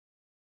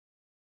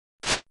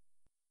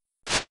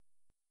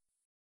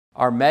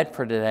Our med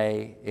for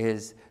today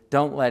is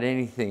don't let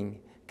anything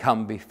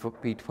come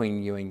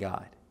between you and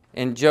God.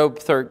 In Job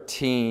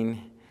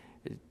 13,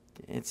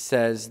 it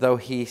says, though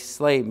he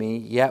slay me,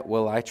 yet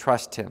will I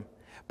trust him.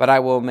 But I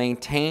will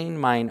maintain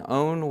mine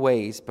own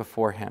ways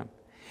before him.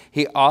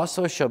 He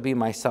also shall be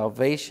my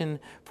salvation,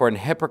 for an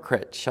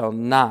hypocrite shall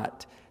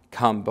not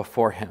come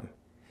before him.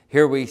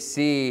 Here we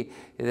see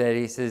that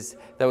he says,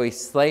 though he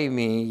slay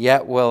me,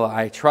 yet will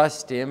I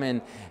trust him.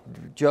 And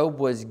Job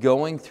was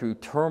going through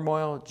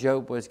turmoil.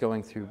 Job was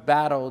going through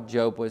battle.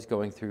 Job was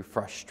going through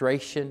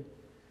frustration.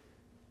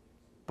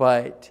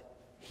 But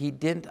he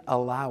didn't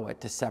allow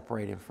it to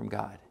separate him from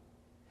God.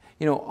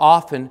 You know,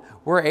 often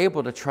we're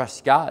able to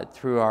trust God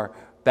through our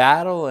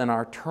battle and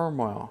our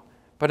turmoil.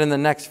 But in the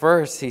next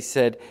verse, he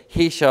said,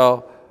 he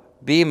shall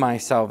be my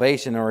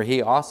salvation, or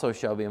he also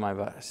shall be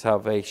my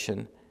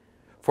salvation.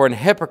 For an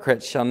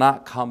hypocrite shall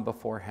not come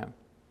before him.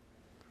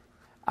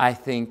 I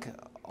think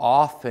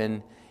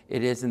often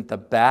it isn't the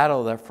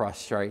battle that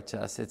frustrates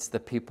us, it's the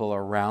people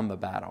around the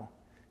battle.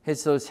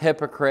 It's those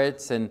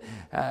hypocrites and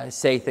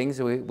say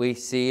things we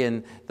see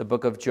in the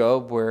book of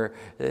Job where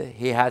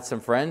he had some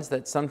friends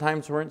that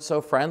sometimes weren't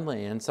so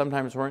friendly and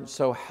sometimes weren't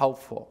so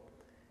helpful.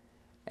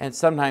 And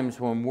sometimes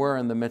when we're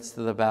in the midst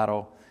of the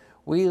battle,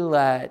 we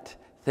let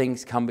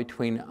things come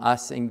between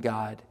us and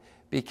God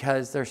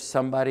because there's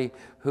somebody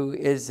who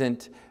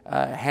isn't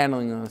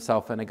handling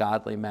themselves in a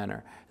godly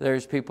manner.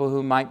 There's people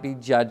who might be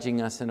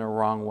judging us in a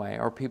wrong way,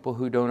 or people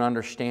who don't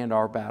understand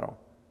our battle.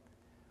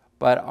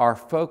 But our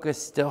focus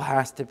still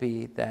has to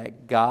be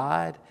that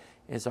God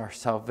is our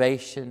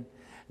salvation,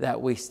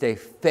 that we stay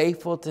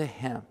faithful to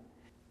him.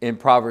 In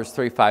Proverbs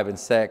 3, 5, and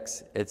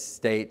 6, it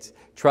states,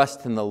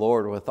 trust in the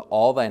Lord with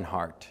all thine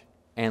heart,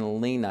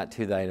 and lean not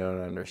to thine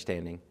own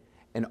understanding.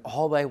 In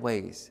all thy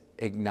ways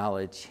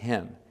acknowledge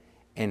him,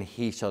 and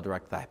he shall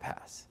direct thy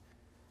paths.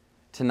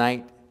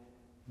 Tonight,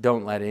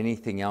 don't let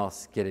anything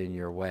else get in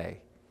your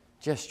way.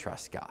 Just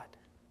trust God.